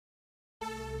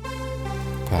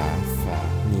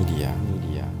Media.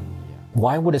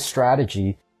 Why would a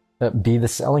strategy be the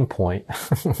selling point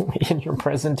in your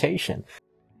presentation?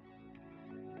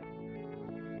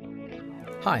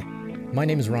 Hi, my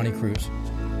name is Ronnie Cruz.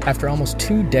 After almost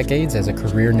 2 decades as a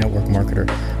career network marketer,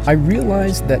 I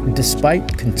realized that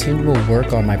despite continual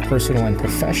work on my personal and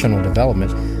professional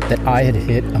development, that I had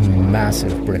hit a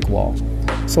massive brick wall.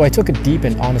 So I took a deep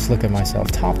and honest look at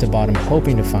myself, top to bottom,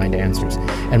 hoping to find answers.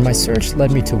 And my search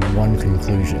led me to one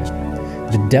conclusion.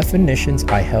 The definitions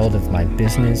I held of my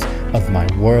business, of my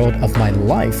world, of my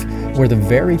life were the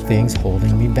very things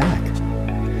holding me back.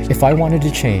 If I wanted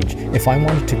to change, if I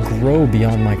wanted to grow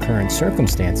beyond my current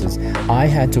circumstances, I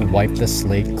had to wipe the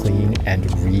slate clean and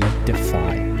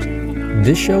redefine.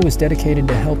 This show is dedicated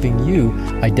to helping you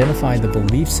identify the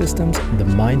belief systems, the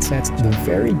mindsets, the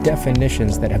very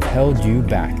definitions that have held you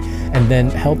back, and then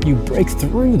help you break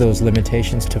through those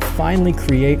limitations to finally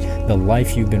create the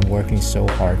life you've been working so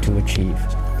hard to achieve.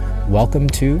 Welcome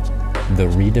to the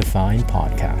ReDEFINE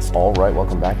Podcast. All right,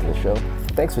 welcome back to the show.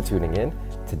 Thanks for tuning in.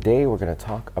 Today we're going to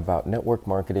talk about network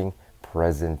marketing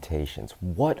presentations.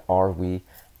 What are we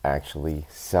actually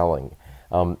selling?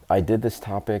 I did this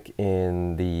topic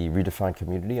in the ReDEFINE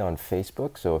community on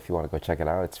Facebook. So if you want to go check it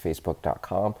out, it's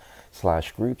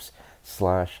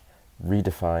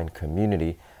facebook.com/groups/ReDEFINE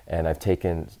community. And I've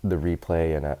taken the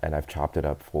replay and I've chopped it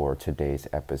up for today's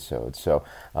episode. So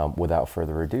without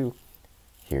further ado,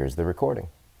 here's the recording.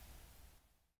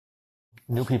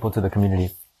 New people to the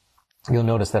community, you'll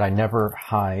notice that I never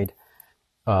hide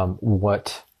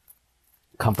what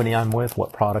company I'm with,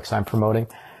 what products I'm promoting.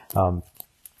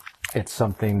 It's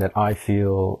something that I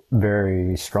feel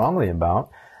very strongly about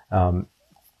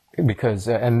because,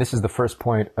 and this is the first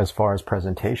point as far as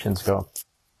presentations go.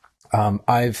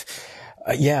 I've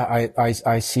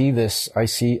seen this,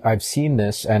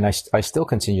 and I still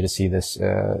continue to see this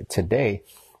today.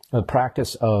 The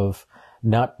practice of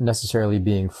not necessarily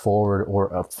being forward or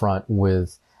upfront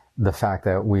with the fact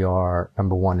that we are,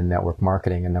 number one, in network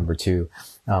marketing, and number two,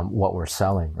 what we're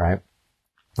selling, right?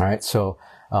 All right. So,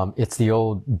 it's the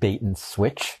old bait and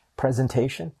switch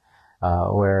presentation,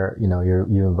 where,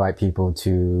 you invite people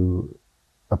to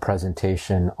a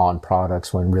presentation on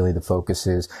products when really the focus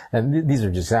is, and these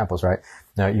are just examples, right?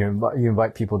 Now, you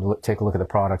invite people to take a look at the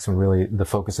products when really the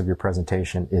focus of your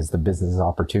presentation is the business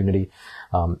opportunity.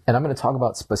 And I'm going to talk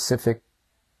about specific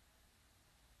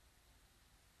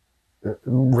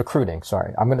recruiting.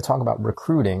 I'm going to talk about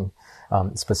recruiting,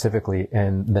 specifically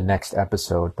in the next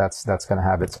episode. That's going to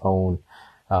have its own,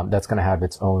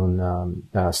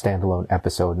 standalone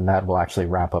episode, and that will actually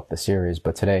wrap up the series.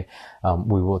 But today,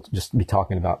 we will just be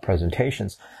talking about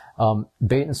presentations.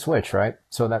 Bait and switch, right?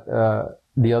 So that,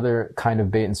 the other kind of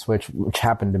bait and switch, which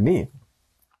happened to me,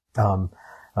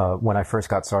 when I first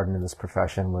got started in this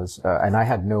profession was, and I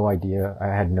had no idea, I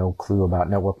had no clue about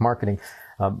network marketing.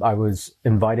 I was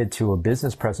invited to a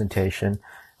business presentation,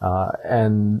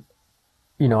 and,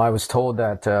 I was told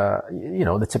that,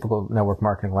 the typical network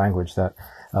marketing language that,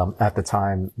 at the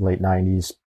time, late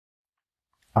 90s,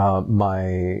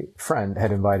 my friend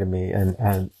had invited me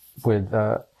and with,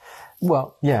 under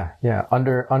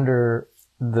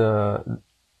the,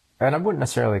 and I wouldn't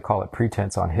necessarily call it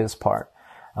pretense on his part,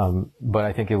 but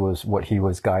I think it was what he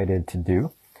was guided to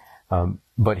do.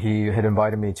 But he had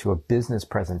invited me to a business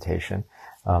presentation,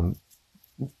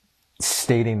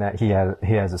 stating that he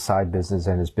has a side business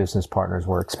and his business partners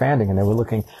were expanding and they were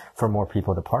looking for more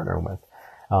people to partner with.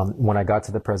 When I got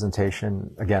to the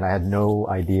presentation, again, I had no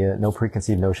idea, no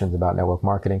preconceived notions about network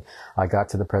marketing. I got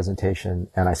to the presentation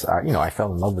and I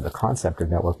fell in love with the concept of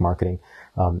network marketing,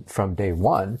 from day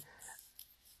one.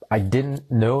 I didn't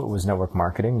know it was network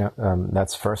marketing.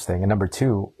 That's first thing. And number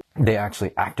two, they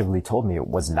actually actively told me it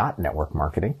was not network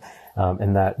marketing,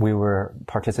 and that we were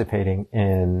participating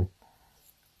in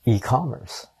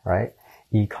e-commerce, right?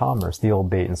 E-commerce, the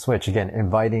old bait and switch. Again,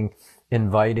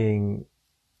 inviting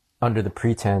under the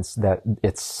pretense that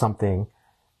it's something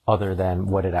other than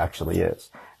what it actually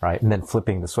is, right? And then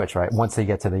flipping the switch, right? Once they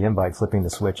get to the invite, flipping the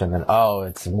switch, and then, oh,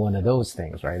 it's one of those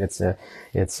things, right? It's a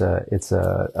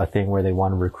thing where they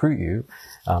want to recruit you,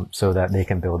 so that they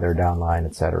can build their downline,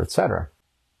 et cetera, et cetera.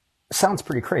 Sounds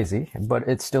pretty crazy, but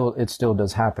it still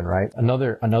does happen, right?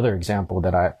 Another example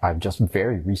that I've just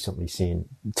very recently seen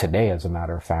today, as a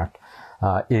matter of fact,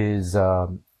 is,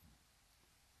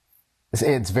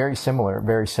 it's very similar.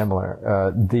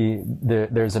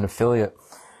 There's an affiliate,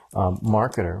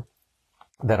 marketer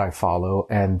that I follow,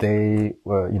 and they,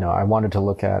 I wanted to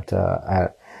look at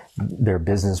their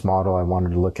business model. I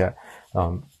wanted to look at,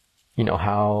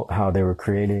 how they were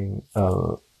creating,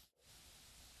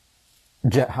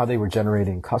 how they were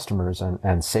generating customers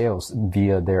and sales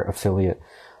via their affiliate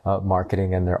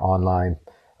marketing and their online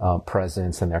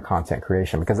presence and their content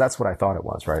creation, because that's what I thought it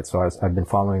was, right? So I've been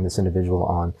following this individual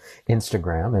on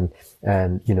Instagram,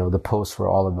 and the posts were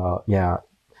all about,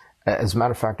 as a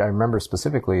matter of fact, I remember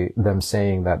specifically them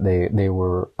saying that they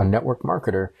were a network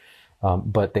marketer,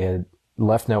 but they had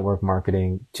left network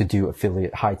marketing to do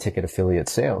high ticket affiliate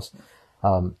sales.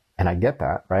 And I get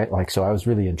that, right? Like, so I was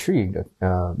really intrigued,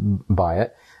 by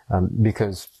it,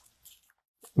 because,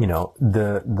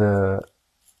 the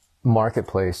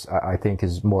marketplace, I think,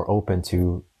 is more open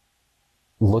to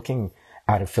looking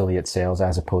at affiliate sales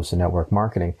as opposed to network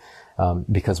marketing,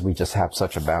 because we just have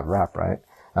such a bad rap, right?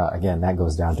 Again, that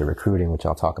goes down to recruiting, which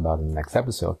I'll talk about in the next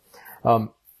episode.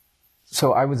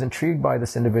 So I was intrigued by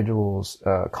this individual's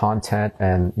content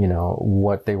and,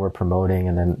 what they were promoting.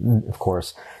 And then, of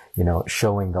course,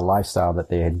 showing the lifestyle that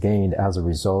they had gained as a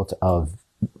result of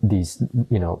these,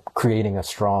 creating a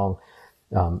strong,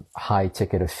 high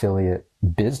ticket affiliate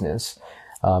business.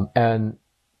 And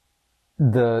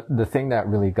the thing that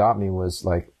really got me was,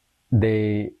 like,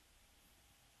 they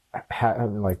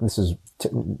had, like, this is,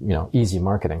 easy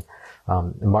marketing.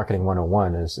 Marketing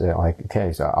 101 is like,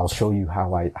 okay, so I'll show you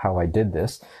how I did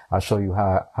this. I'll show you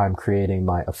how I'm creating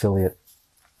my affiliate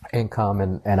income,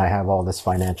 and I have all this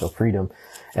financial freedom.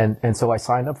 And so I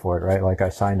signed up for it, right? Like, I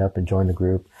signed up and joined the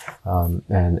group, and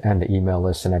the email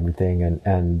list and everything.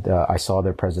 And I saw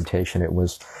their presentation. It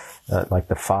was, like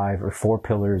the 5 or 4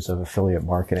 pillars of affiliate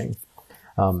marketing.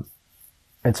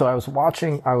 And so I was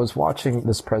watching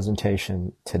this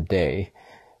presentation today.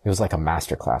 It was like a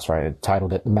masterclass, right? I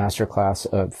titled it Masterclass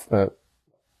of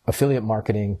Affiliate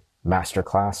Marketing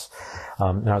Masterclass.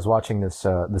 And I was watching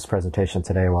this presentation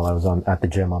today while I was at the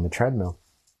gym on the treadmill.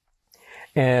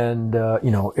 And,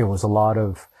 it was a lot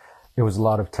of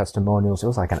testimonials. It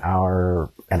was like an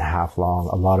hour and a half long,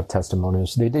 a lot of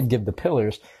testimonials. They did give the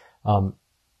pillars. And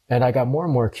I got more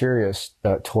and more curious,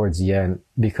 towards the end,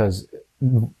 because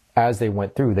as they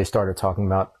went through, they started talking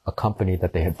about a company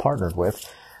that they had partnered with.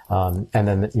 And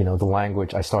then, the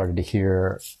language, I started to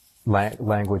hear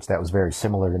language that was very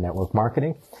similar to network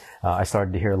marketing. I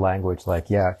started to hear language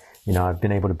like, I've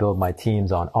been able to build my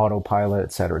teams on autopilot,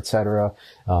 et cetera,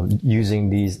 using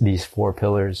these 4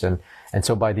 pillars. And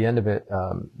so by the end of it,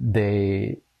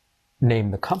 they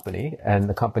named the company, and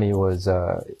the company was,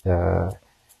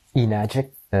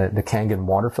 Enagic, the Kangen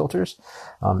water filters.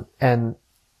 And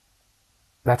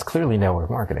that's clearly network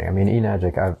marketing. I mean,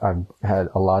 Enagic, I've had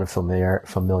a lot of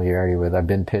familiarity with. I've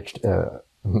been pitched,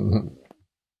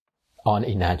 on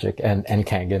Enagic and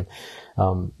Kangen,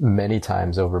 many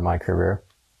times over my career.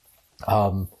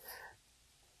 And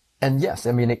yes,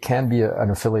 I mean, it can be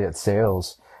an affiliate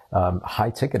sales,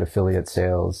 high ticket affiliate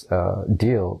sales,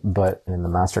 deal. But in the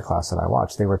masterclass that I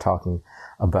watched, they were talking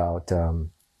about,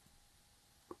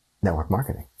 network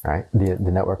marketing, right? The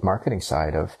network marketing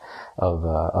side of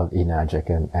Enagic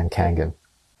and Kangen.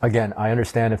 Again, I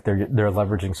understand if they're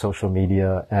leveraging social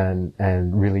media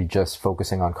and really just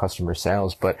focusing on customer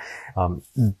sales, but,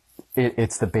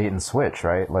 it's the bait and switch,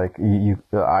 right? Like,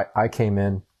 I came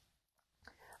in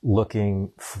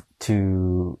looking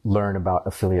to learn about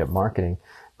affiliate marketing,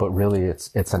 but really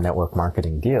it's a network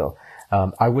marketing deal.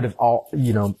 I would have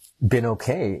been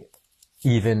okay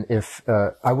even if,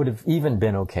 I would have even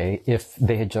been okay if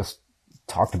they had just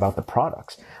talked about the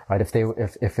products, right? If they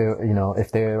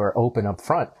were open up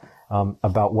front,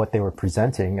 about what they were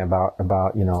presenting about,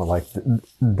 like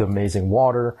the amazing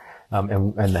water,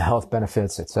 and the health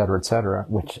benefits, et cetera,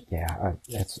 which,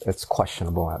 it's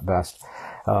questionable at best.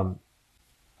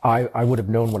 I would have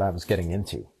known what I was getting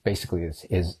into, basically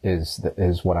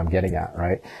is what I'm getting at,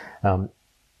 right?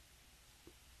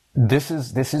 This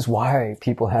is why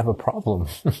people have a problem.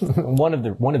 one of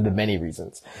the many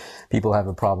reasons people have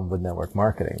a problem with network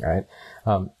marketing, right?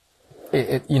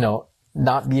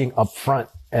 Not being upfront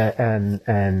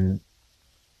and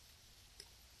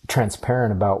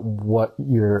transparent about what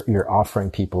you're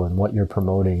offering people and what you're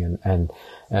promoting and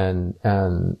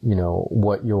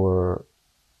what you're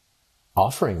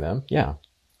offering them. Yeah.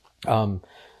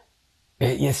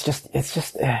 It's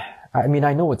just, I mean,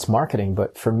 I know it's marketing,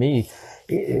 but for me,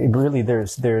 it really,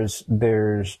 there's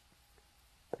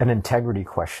an integrity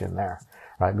question there,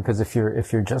 right? Because if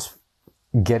you're just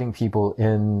getting people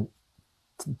in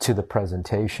to the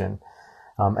presentation,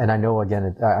 and I know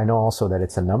also that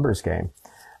it's a numbers game,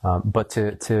 but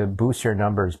to boost your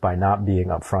numbers by not being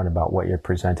upfront about what you're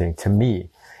presenting, to me,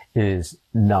 is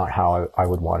not how I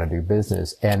would want to do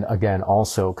business. And again,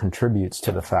 also contributes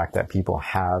to the fact that people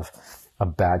have a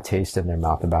bad taste in their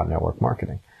mouth about network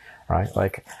marketing, right?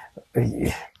 Like,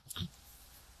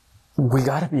 we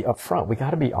got to be upfront. We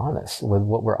got to be honest with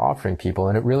what we're offering people.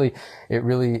 And it really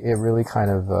kind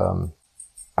of,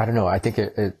 I don't know. I think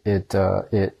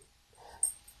it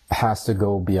has to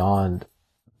go beyond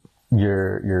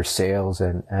your sales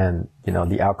and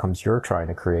the outcomes you're trying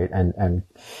to create and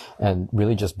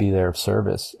really just be there of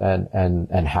service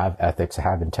and have ethics,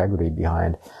 have integrity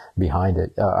behind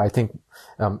it. I think,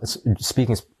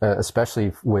 speaking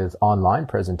especially with online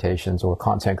presentations or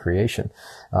content creation,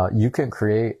 you can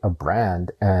create a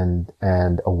brand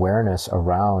and awareness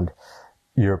around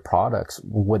your products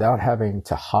without having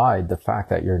to hide the fact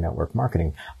that you're network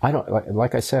marketing. I don't,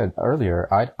 like I said earlier,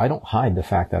 I don't hide the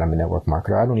fact that I'm a network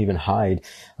marketer. I don't even hide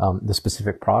the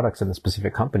specific products and the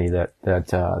specific company that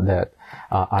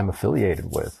I'm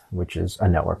affiliated with, which is a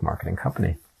network marketing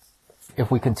company. If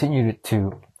we continue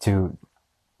to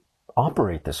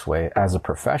operate this way as a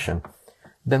profession,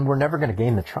 then we're never going to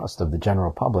gain the trust of the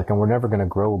general public, and we're never going to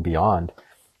grow beyond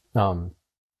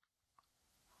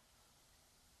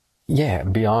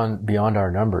beyond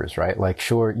our numbers, right? Like,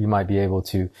 sure, you might be able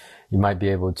to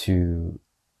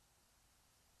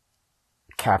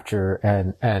capture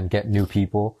and get new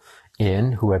people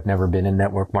in who have never been in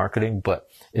network marketing, but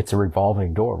it's a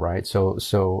revolving door, right?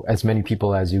 So as many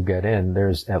people as you get in,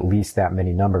 there's at least that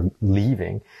many number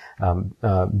leaving,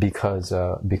 because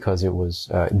it was,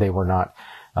 they were not,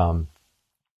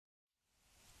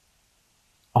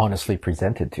 honestly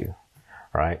presented to,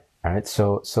 right? All right.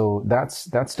 So that's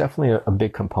definitely a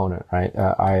big component, right?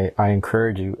 I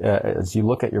encourage you, as you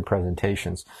look at your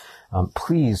presentations,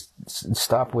 please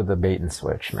stop with the bait and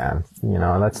switch, man.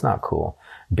 That's not cool.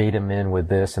 Bait them in with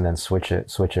this and then switch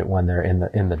it when they're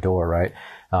in the door, right?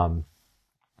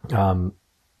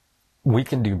 We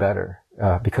can do better,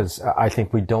 because I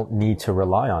think we don't need to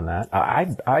rely on that.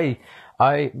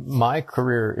 My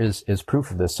career is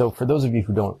proof of this. So for those of you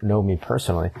who don't know me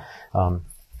personally,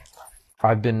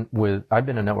 I've been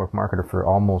a network marketer for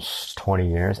almost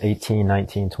 20 years, 18,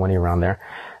 19, 20, around there.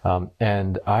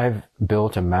 And I've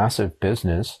built a massive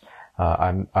business.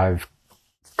 I've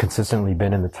consistently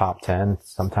been in the top 10,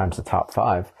 sometimes the top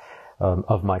 5,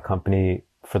 of my company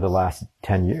for the last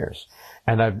 10 years.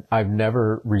 And I've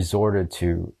never resorted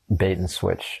to bait and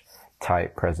switch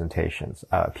type presentations.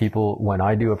 When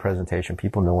I do a presentation,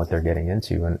 people know what they're getting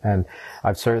into. And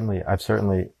I've certainly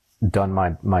done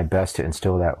my best to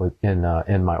instill that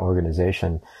in my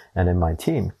organization and in my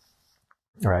team.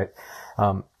 Right.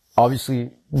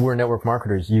 Obviously we're network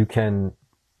marketers. You can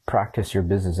practice your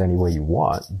business any way you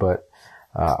want, but,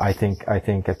 I think at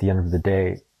the end of the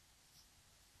day,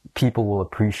 people will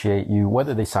appreciate you,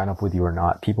 whether they sign up with you or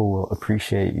not. People will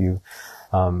appreciate you,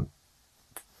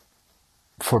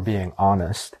 for being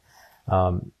honest,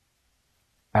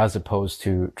 as opposed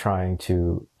to trying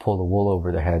to pull the wool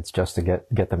over their heads just to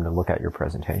get them to look at your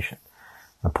presentation.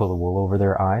 Pull the wool over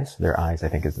their eyes, I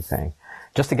think is the saying.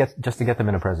 Just to get them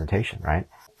in a presentation, right?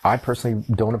 I personally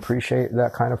don't appreciate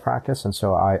that kind of practice, and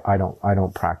so I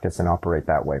don't practice and operate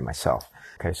that way myself.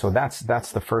 Okay, so that's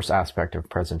the first aspect of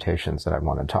presentations that I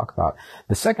want to talk about.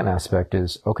 The second aspect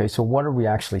is, okay, so what are we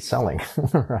actually selling,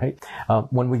 right?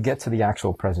 When we get to the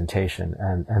actual presentation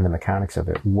and the mechanics of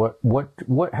it,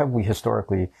 what have we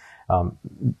historically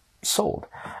sold?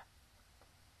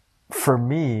 For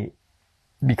me,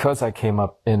 because I came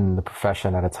up in the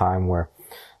profession at a time where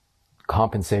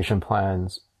compensation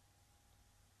plans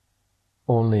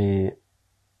only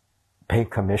pay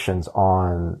commissions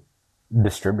on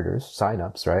distributors,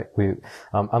 signups, right?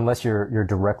 Unless you're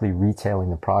directly retailing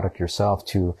the product yourself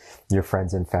to your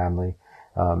friends and family,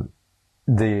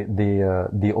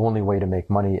 the only way to make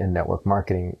money in network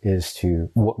marketing is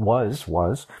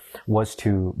was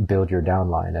to build your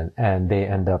downline, and they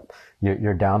end up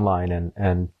your downline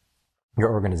and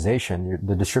your organization,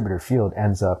 the distributor field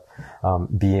ends up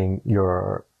being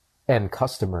your end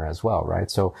customer as well, right?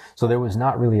 So there was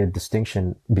not really a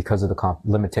distinction because of the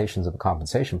limitations of the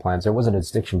compensation plans. There wasn't a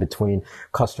distinction between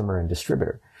customer and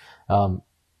distributor.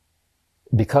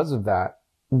 Because of that,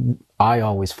 I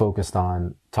always focused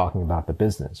on talking about the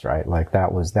business, right? Like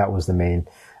that was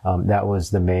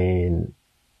the main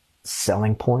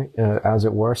selling point, as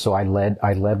it were. So I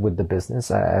led with the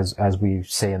business, as we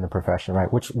say in the profession,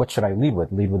 right? What should I lead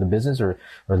with? Lead with the business or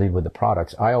lead with the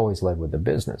products? I always led with the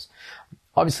business.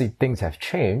 Obviously, things have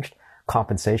changed.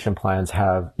 Compensation plans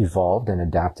have evolved and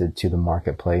adapted to the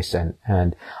marketplace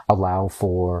and allow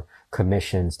for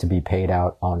commissions to be paid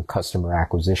out on customer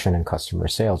acquisition and customer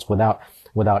sales without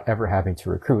ever having to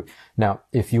recruit. Now,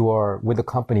 if you are with a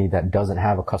company that doesn't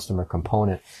have a customer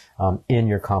component in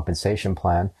your compensation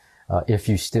plan, if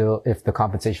the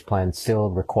compensation plan still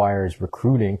requires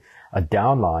recruiting a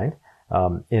downline,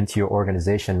 into your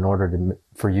organization in order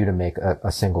for you to make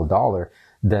a single dollar,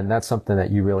 then that's something that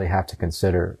you really have to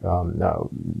consider,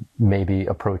 maybe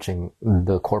approaching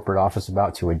the corporate office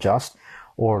about to adjust,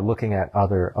 or looking at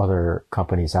other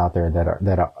companies out there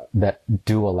that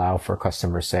do allow for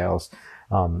customer sales,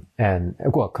 and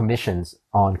commissions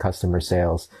on customer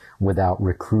sales without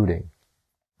recruiting.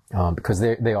 Because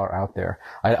they are out there.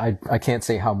 I can't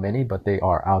say how many, but they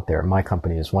are out there. My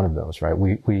company is one of those, right?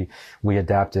 We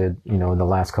adapted, in the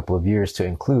last couple of years to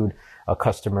include a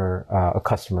customer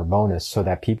bonus so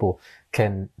that people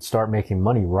can start making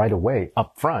money right away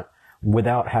up front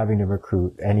without having to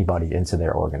recruit anybody into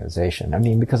their organization. I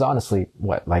mean, because honestly,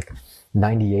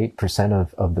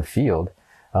 98% of the field,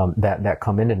 that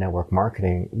come into network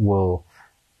marketing will,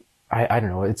 I don't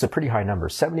know, it's a pretty high number.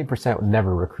 70% would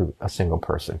never recruit a single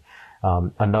person.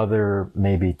 Another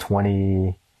maybe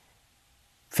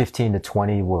 15 to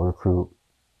 20 will recruit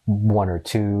one or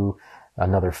two.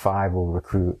 Another 5 will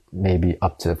recruit maybe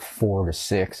up to 4 to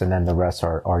 6. And then the rest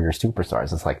are your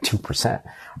superstars. It's like 2%,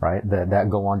 right? That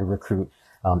go on to recruit,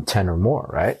 10 or more,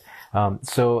 right?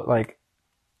 So like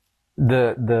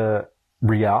the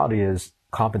reality is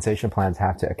compensation plans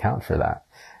have to account for that.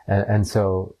 And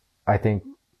so I think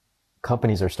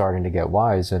companies are starting to get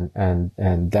wise, and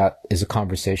that is a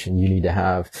conversation you need to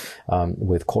have,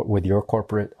 with your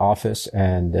corporate office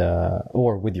and,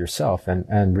 or with yourself,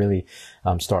 and really,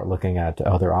 start looking at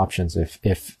other options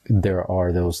if there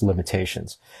are those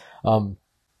limitations.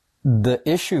 The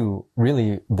issue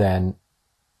really then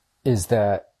is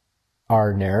that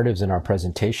our narratives and our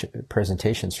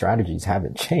presentation strategies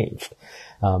haven't changed,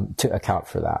 to account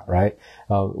for that, right?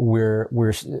 We're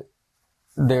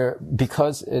there,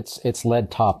 because it's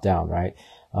led top down, right?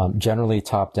 Generally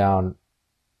top down,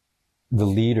 the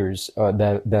leaders,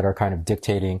 that are kind of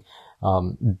dictating,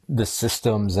 the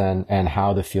systems and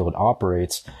how the field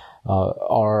operates,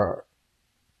 are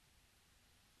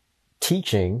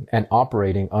teaching and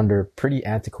operating under pretty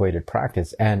antiquated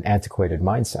practice and antiquated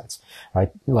mindsets, right?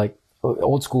 Like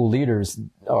old school leaders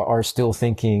are still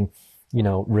thinking,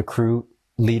 recruit,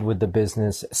 lead with the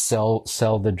business,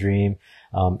 sell the dream,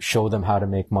 show them how to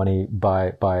make money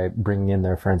by bringing in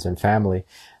their friends and family,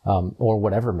 or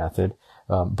whatever method.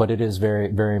 But it is very,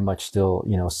 very much still,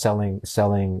 selling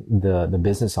the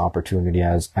business opportunity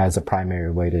as a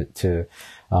primary way to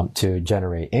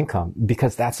generate income,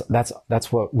 because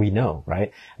that's what we know,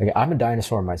 right? I'm a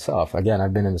dinosaur myself. Again,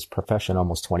 I've been in this profession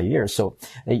almost 20 years. So,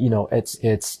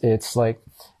 it's like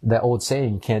that old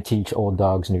saying, you can't teach old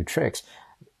dogs new tricks.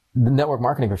 The network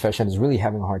marketing profession is really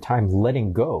having a hard time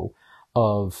letting go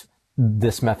of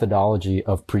this methodology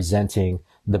of presenting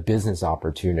the business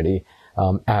opportunity,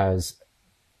 as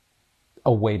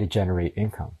a way to generate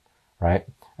income, right?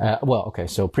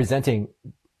 So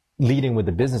leading with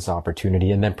the business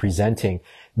opportunity, and then presenting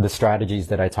the strategies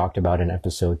that I talked about in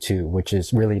episode 2, which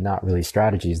is really not really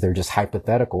strategies. They're just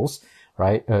hypotheticals,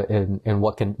 right? And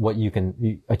what you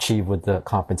can achieve with the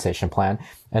compensation plan.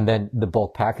 And then the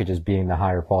bulk packages being the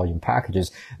higher volume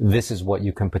packages. This is what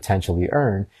you can potentially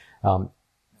earn.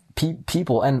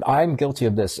 People, and I'm guilty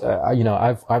of this.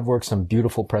 I've worked some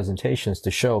beautiful presentations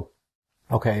to show,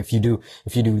 okay, if you do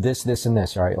this, and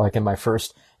this, right? Like in my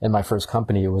first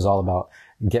company, it was all about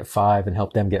get 5 and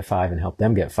help them get 5 and help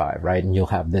them get 5, right? And you'll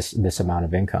have this amount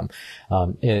of income.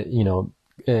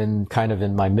 In kind of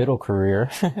in my middle career,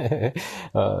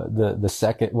 the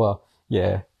second,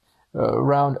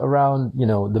 around,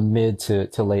 the mid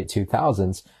to late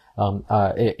 2000s,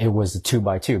 it was a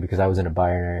 2x2 because I was in a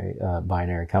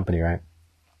binary company, right?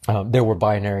 There were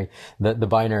the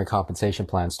binary compensation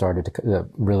plan started to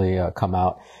really come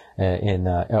out in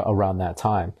around that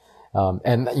time.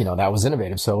 And that was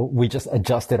innovative. So we just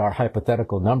adjusted our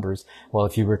hypothetical numbers. Well,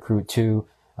 if you recruit 2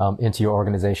 into your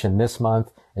organization this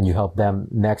month, and you help them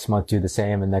next month do the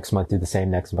same, and next month do the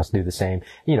same, next month do the same,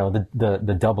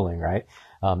 the doubling, right?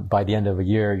 By the end of a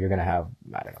year, you're going to have,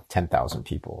 10,000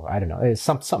 people. I don't know. It's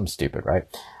something stupid, right?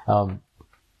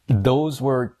 Those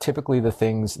were typically the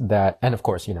things that, and of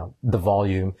course, the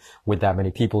volume with that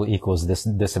many people equals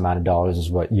this amount of dollars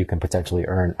is what you can potentially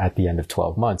earn at the end of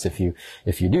 12 months if you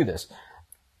do this.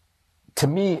 To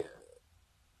me,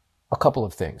 a couple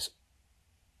of things.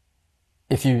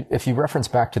 If you reference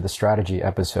back to the strategy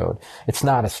episode, it's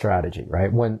not a strategy,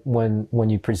 right? When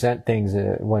you present things,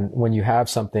 when you have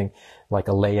something like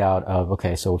a layout of,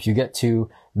 okay, so if you get 2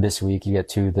 this week, you get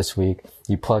 2 this week,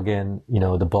 you plug in,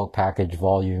 the bulk package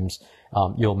volumes,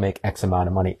 you'll make X amount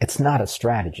of money. It's not a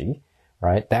strategy,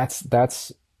 right?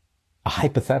 That's a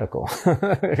hypothetical.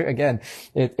 Again,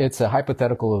 it's a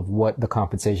hypothetical of what the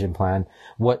compensation plan,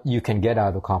 what you can get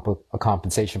out of a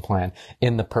compensation plan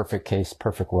in the perfect case,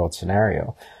 perfect world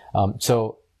scenario.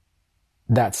 So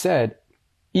that said,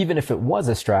 even if it was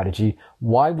a strategy,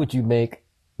 why would you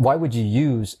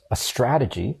use a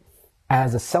strategy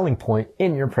as a selling point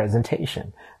in your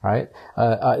presentation, right?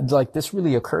 Like this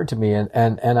really occurred to me, and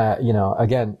I,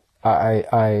 again,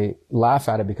 I laugh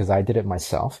at it because I did it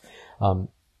myself.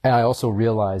 And I also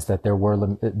realized that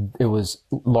it was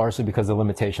largely because of the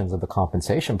limitations of the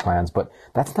compensation plans, but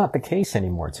that's not the case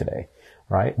anymore today,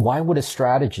 right? Why would a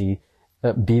strategy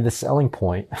be the selling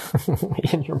point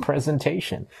in your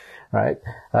presentation, right?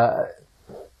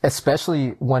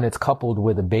 Especially when it's coupled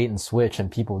with a bait and switch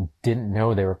and people didn't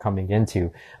know they were coming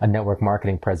into a network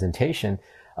marketing presentation.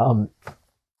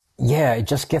 It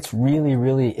just gets really,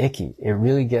 really icky. It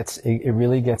really gets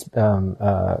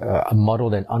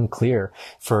muddled and unclear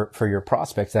for your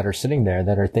prospects that are sitting there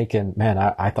that are thinking, man,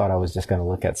 I thought I was just going to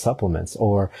look at supplements,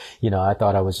 or, I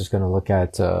thought I was just going to look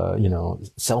at,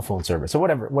 cell phone service or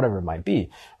whatever it might be.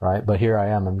 Right. But here I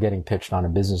am, I'm getting pitched on a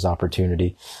business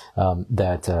opportunity,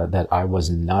 that I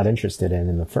was not interested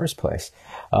in the first place.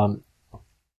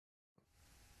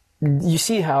 You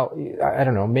see how, I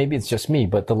don't know, maybe it's just me,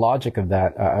 but the logic of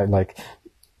that,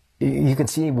 you can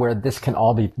see where this can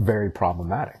all be very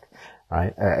problematic,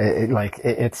 right?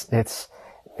 It's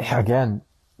again,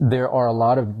 there are a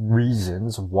lot of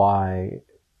reasons why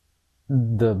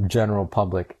the general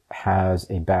public has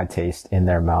a bad taste in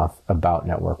their mouth about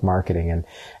network marketing.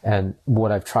 And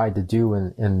what I've tried to do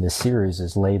in this series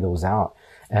is lay those out.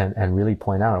 And really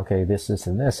point out, okay, this,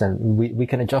 and this, and we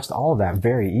can adjust all of that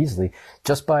very easily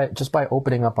just by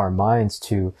opening up our minds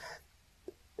to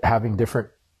having different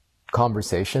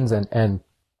conversations and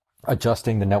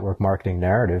adjusting the network marketing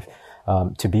narrative,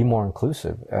 to be more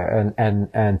inclusive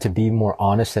and to be more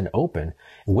honest and open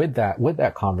with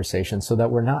that conversation, so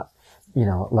that we're not,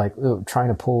 trying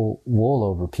to pull wool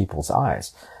over people's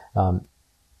eyes.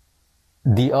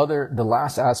 The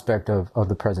last aspect of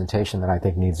the presentation that I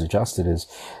think needs adjusted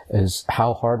is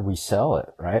how hard we sell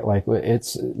it, right? Like,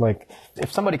 it's like,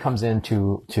 if somebody comes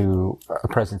into a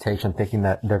presentation thinking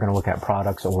that they're going to look at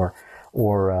products or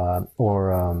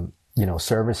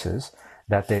services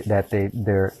that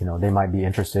they might be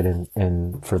interested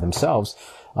in for themselves,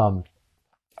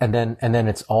 and then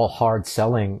it's all hard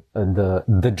selling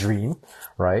the dream,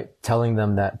 right?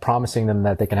 Promising them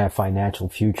that they can have financial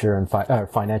future and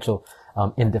financial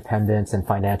independence and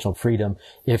financial freedom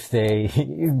if they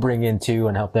bring into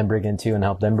and help them bring into and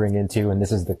help them bring into, and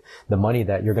this is the money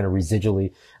that you're going to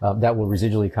that will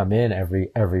residually come in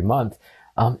every month.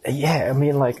 I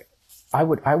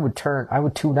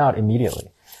would tune out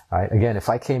immediately. Right? Again, if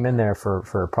I came in there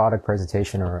for a product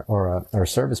presentation or a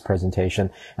service presentation,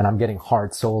 and I'm getting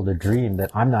hard sold a dream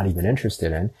that I'm not even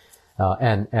interested in,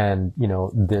 and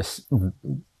this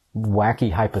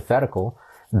wacky hypothetical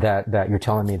that you're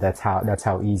telling me that's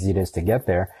how easy it is to get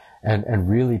there, and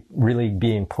really, really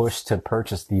being pushed to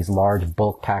purchase these large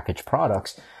bulk package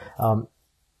products. I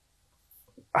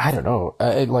don't know.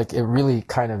 It really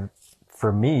kind of,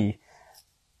 for me,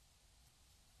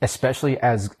 especially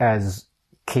as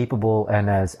capable and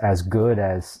as good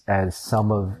as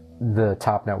some of the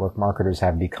top network marketers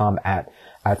have become at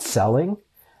selling,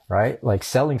 right? Like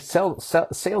sales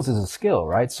is a skill,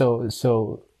 right?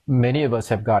 So many of us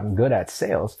have gotten good at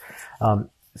sales.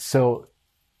 So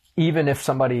even if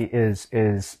somebody is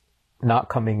not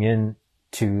coming in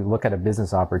to look at a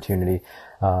business opportunity,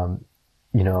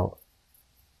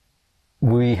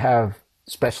 we have,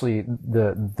 especially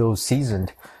those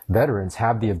seasoned veterans,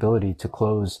 have the ability to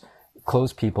close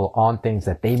people on things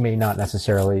that they may not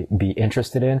necessarily be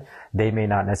interested in, they may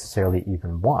not necessarily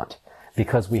even want,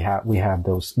 because we have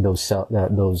those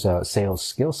sales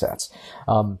skill sets.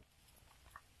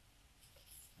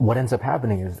 What ends up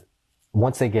happening is,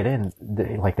 once they get in,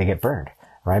 they get burned,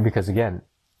 right? Because again,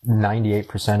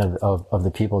 98% of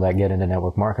the people that get into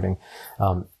network marketing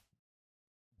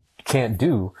can't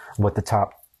do what the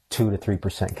top 2 to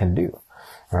 3% can do,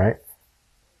 right?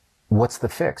 What's the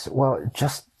fix? Well,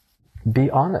 just be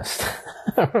honest,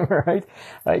 right?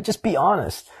 Just be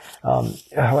honest.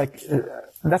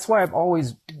 That's why I've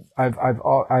always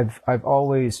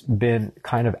been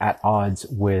kind of at odds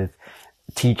with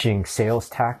teaching sales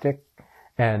tactic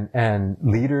and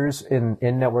leaders in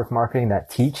network marketing that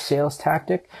teach sales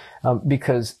tactic,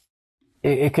 because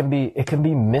it can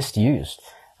be misused.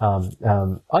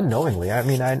 Unknowingly. I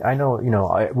mean, I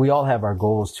know, we all have our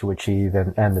goals to achieve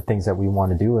and the things that we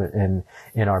want to do in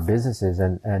our businesses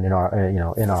and in our,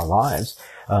 in our lives.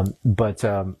 But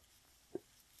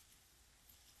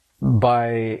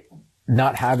by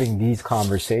not having these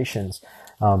conversations,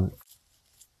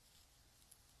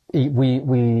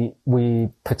 we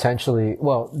potentially,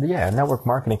 network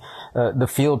marketing, the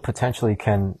field potentially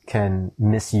can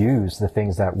misuse the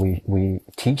things that we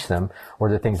teach them or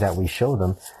the things that we show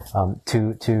them,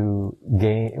 to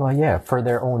gain, for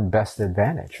their own best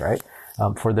advantage, right?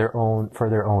 For their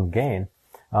own gain.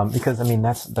 Because I mean,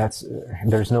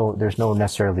 there's no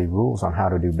necessarily rules on how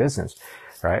to do business,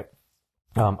 right?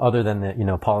 Other than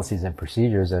the, policies and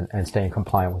procedures and staying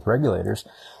compliant with regulators.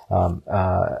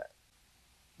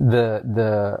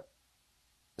 The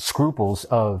scruples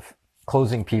of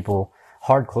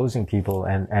hard closing people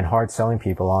and hard selling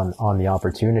people on the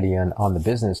opportunity and on the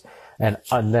business and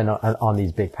then on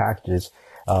these big packages,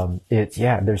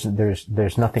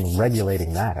 there's nothing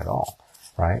regulating that at all,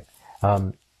 right?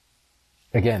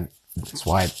 Again, that's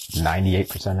why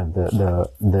 98% of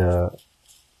the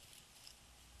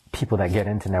people that get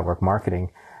into network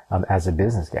marketing as a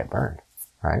business get burned,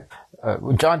 right?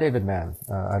 John David Mann,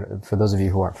 for those of you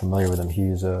who aren't familiar with him,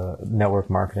 he's a network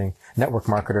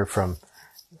marketer from,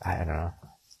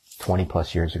 20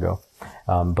 plus years ago.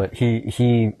 But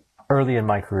he early in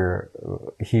my career,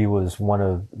 he was one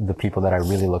of the people that I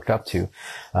really looked up to,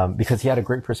 because he had a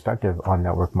great perspective on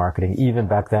network marketing, even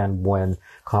back then when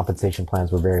compensation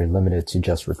plans were very limited to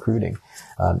just recruiting.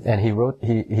 And he wrote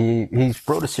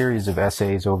a series of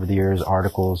essays over the years,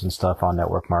 articles and stuff on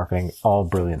network marketing, all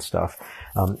brilliant stuff.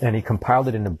 And he compiled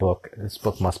it in a book. This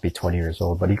book must be 20 years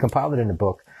old, but he compiled it in a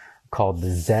book called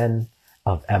The Zen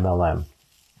of MLM.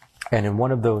 And in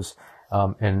one of those,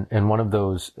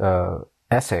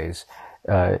 essays,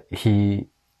 he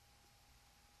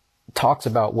talks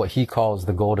about what he calls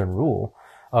the golden rule,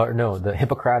 the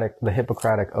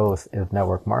Hippocratic Oath of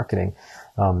network marketing,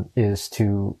 is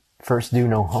to first do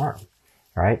no harm,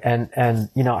 right? And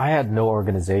I had no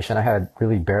organization. I had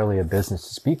really barely a business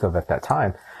to speak of at the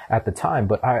time,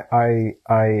 but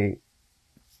I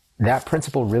that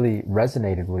principle really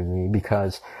resonated with me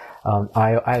because,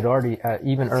 I had already,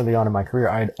 even early on in my career,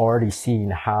 I had already seen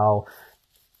how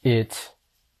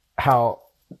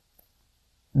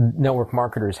network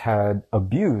marketers had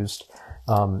abused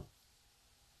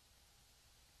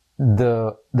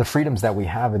the freedoms that we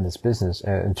have in this business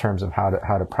in terms of how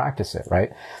to practice it,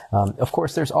 right? Of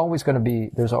course, there's always going to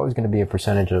be a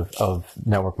percentage of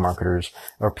network marketers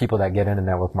or people that get into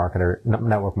network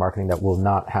marketing that will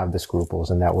not have the scruples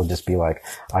and that will just be like,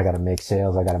 I got to make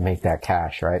sales, I got to make that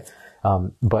cash, right?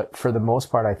 But for the most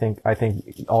part, I think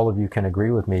all of you can agree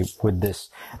with me with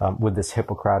this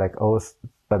Hippocratic Oath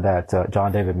that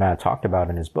John David Mann talked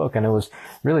about in his book. And it was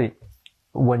really,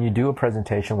 when you do a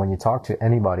presentation, when you talk to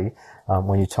anybody,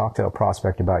 when you talk to a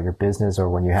prospect about your business or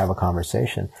when you have a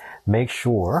conversation, make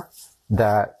sure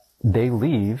that they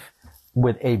leave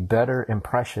with a better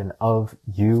impression of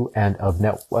you and of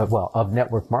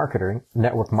network marketing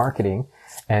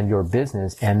and your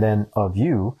business, and then of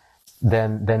you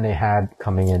than they had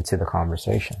coming into the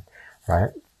conversation,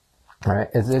 right? Right.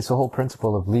 It's the whole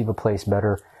principle of leave a place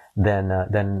better than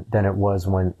it was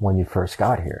when you first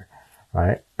got here,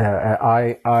 right?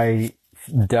 I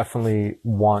definitely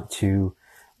want to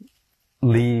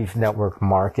leave network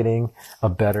marketing a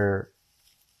better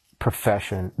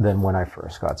profession than when I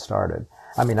first got started.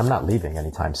 I mean, I'm not leaving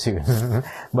anytime soon,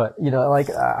 but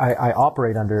I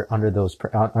operate under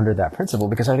that principle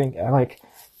because I think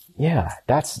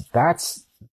that's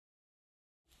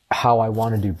how I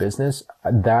want to do business.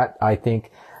 That I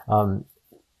think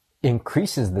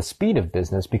increases the speed of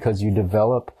business because you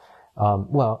develop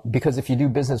because if you do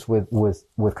business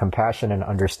with compassion and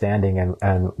understanding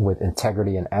and with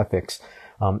integrity and ethics,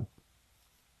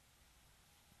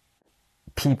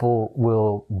 people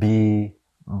will be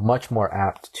much more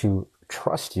apt to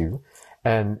trust you.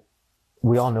 And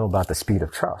we all know about the speed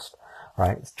of trust,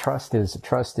 right? Trust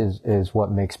is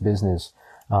what makes business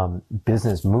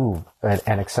move and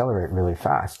accelerate really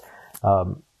fast.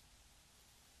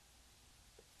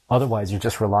 Otherwise, you're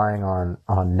just relying on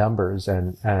numbers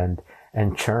and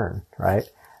churn, right?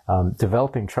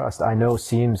 Developing trust, I know,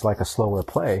 seems like a slower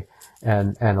play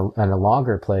and a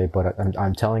longer play, but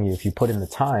I'm telling you, if you put in the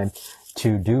time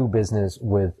to do business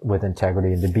with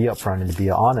integrity and to be upfront and to be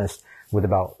honest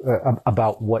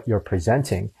about what you're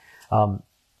presenting,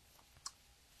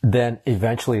 then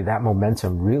eventually that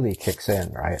momentum really kicks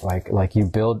in, right? Like you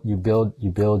build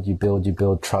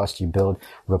trust, you build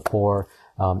rapport.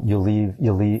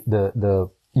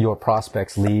 Your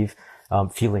prospects leave,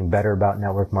 feeling better about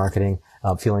network marketing,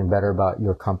 feeling better about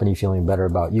your company, feeling better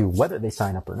about you, whether they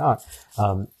sign up or not.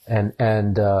 And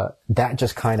that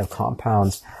just kind of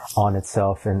compounds on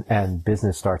itself and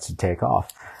business starts to take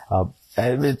off.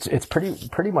 And it's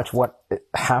pretty much what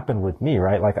happened with me,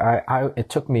 right? Like it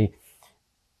took me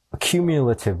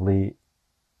cumulatively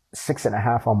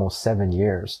 6.5, almost 7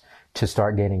 years to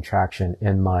start gaining traction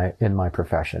in my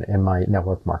profession, in my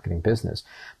network marketing business.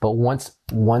 But once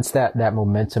that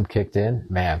momentum kicked in,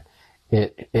 man,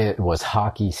 it was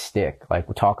hockey stick. Like,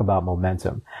 we talk about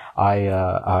momentum.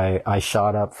 I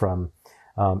shot up from,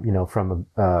 I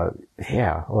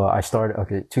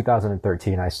started,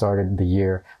 2013, I started the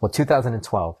year,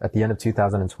 2012, at the end of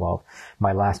 2012,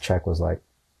 my last check was like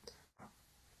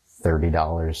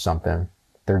 $30 something,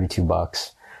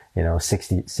 $32,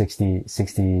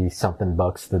 60 something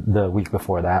bucks the week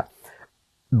before that.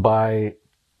 By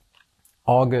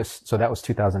August, so that was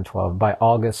 2012. By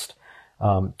August,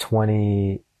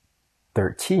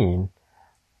 2013,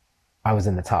 I was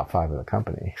in the top 5 of the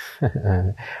company,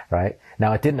 right?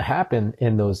 Now, it didn't happen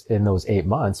in those 8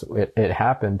 months. It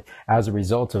happened as a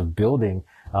result of building,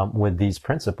 with these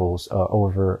principles,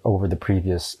 over the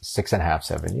previous 6.5,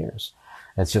 7 years.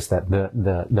 It's just that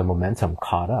the momentum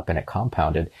caught up and it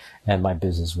compounded, and my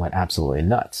business went absolutely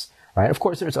nuts, right? Of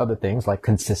course, there's other things like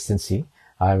consistency.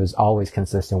 I was always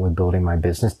consistent with building my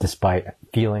business despite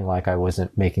feeling like I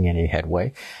wasn't making any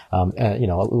headway. And,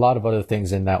 a lot of other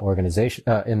things in that organization,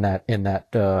 in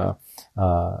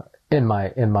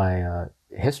my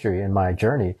history, in my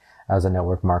journey as a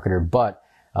network marketer. But,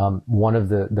 one of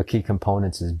the key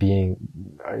components is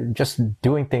just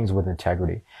doing things with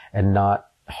integrity and not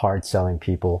hard selling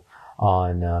people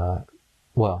on,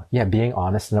 being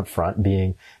honest and upfront,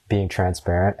 being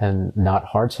transparent, and not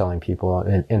hard selling people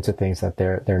into things that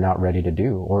they're not ready to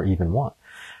do or even want.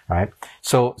 Right.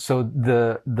 So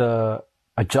the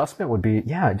adjustment would be,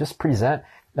 just present.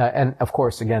 And of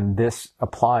course, again, this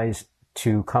applies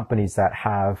to companies that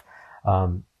have,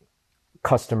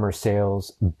 customer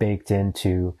sales baked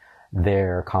into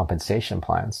their compensation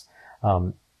plans.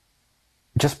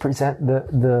 Just present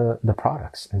the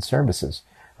products and services,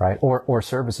 right? Or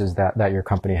services that your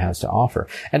company has to offer.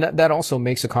 And that also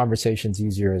makes the conversations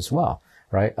easier as well,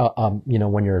 right?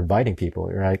 When you're inviting people,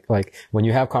 right? Like, when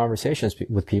you have conversations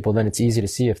with people, then it's easy to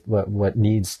see what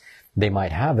needs they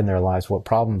might have in their lives, what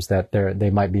problems that they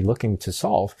might be looking to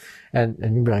solve. And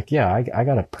you'd be like, yeah, I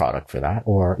got a product for that,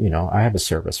 or, I have a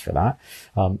service for that.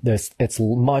 It's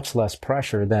much less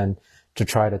pressure than to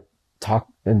try to talk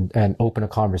and open a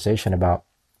conversation about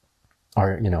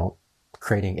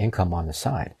creating income on the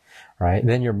side, right?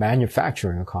 Then you're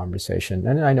manufacturing a conversation.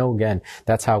 And I know, again,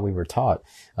 that's how we were taught,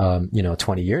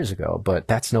 20 years ago, but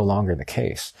that's no longer the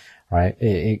case, right?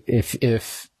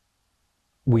 If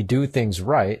we do things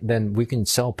right, then we can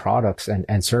sell products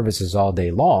and services all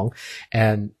day long.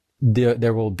 And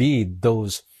there will be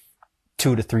those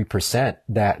 2 to 3%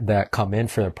 that come in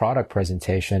for the product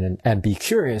presentation and be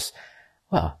curious.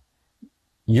 Well,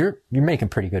 you're making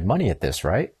pretty good money at this,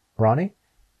 right, Ronnie?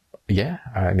 Yeah.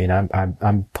 I mean,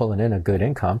 I'm pulling in a good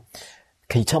income.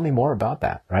 Can you tell me more about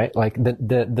that? Right? Like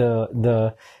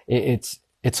it's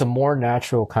a more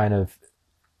natural kind of,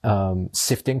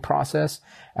 sifting process,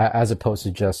 as opposed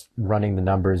to just running the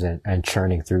numbers and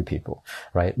churning through people,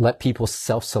 right? Let people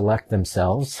self-select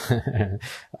themselves.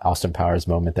 Austin Powers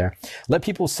moment there. Let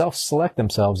people self-select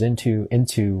themselves into,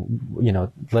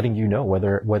 letting you know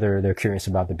whether they're curious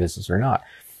about the business or not.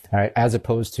 All right. As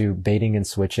opposed to baiting and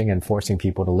switching and forcing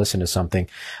people to listen to something,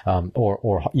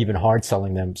 or even hard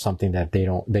selling them something that they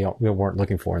weren't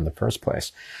looking for in the first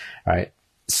place. All right.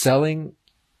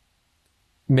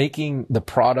 Making the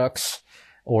products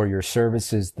or your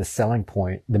services the selling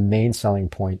point, the main selling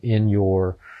point in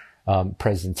your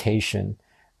presentation,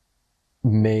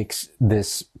 makes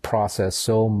this process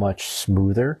so much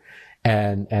smoother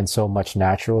and so much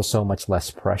natural, so much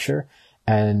less pressure,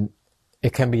 and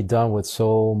it can be done with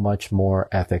so much more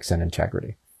ethics and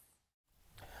integrity.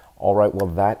 All right, well,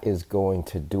 that is going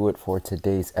to do it for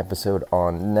today's episode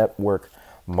on network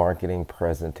marketing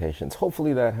presentations.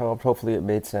 Hopefully that helped. Hopefully it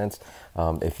made sense.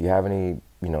 If you have any,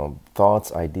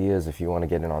 thoughts, ideas, if you want to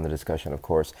get in on the discussion, of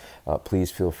course, please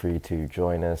feel free to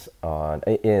join us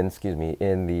in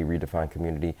the ReDEFINE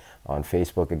community on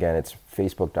Facebook. Again, it's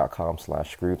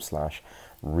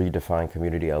facebook.com/group/ReDEFINE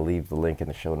community. I'll leave the link in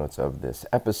the show notes of this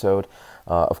episode.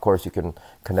 Of course, you can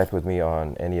connect with me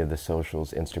on any of the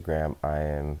socials. Instagram, I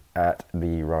am at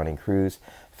the Ronnie Cruz.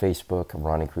 Facebook,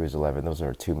 Ronnie Cruz 11. Those are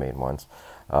our 2 main ones.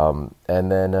 And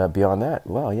then beyond that,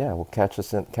 we'll catch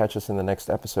us in the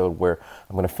next episode, where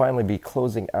I'm going to finally be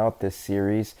closing out this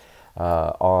series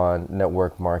on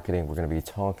network marketing. We're going to be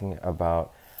talking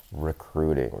about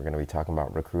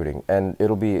recruiting. And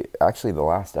it'll be actually the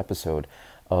last episode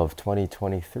of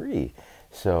 2023.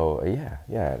 So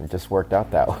yeah, it just worked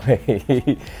out that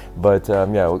way. But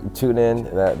yeah, tune in.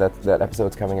 That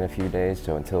episode's coming in a few days.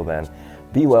 So until then,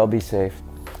 be well, be safe.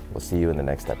 We'll see you in the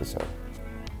next episode.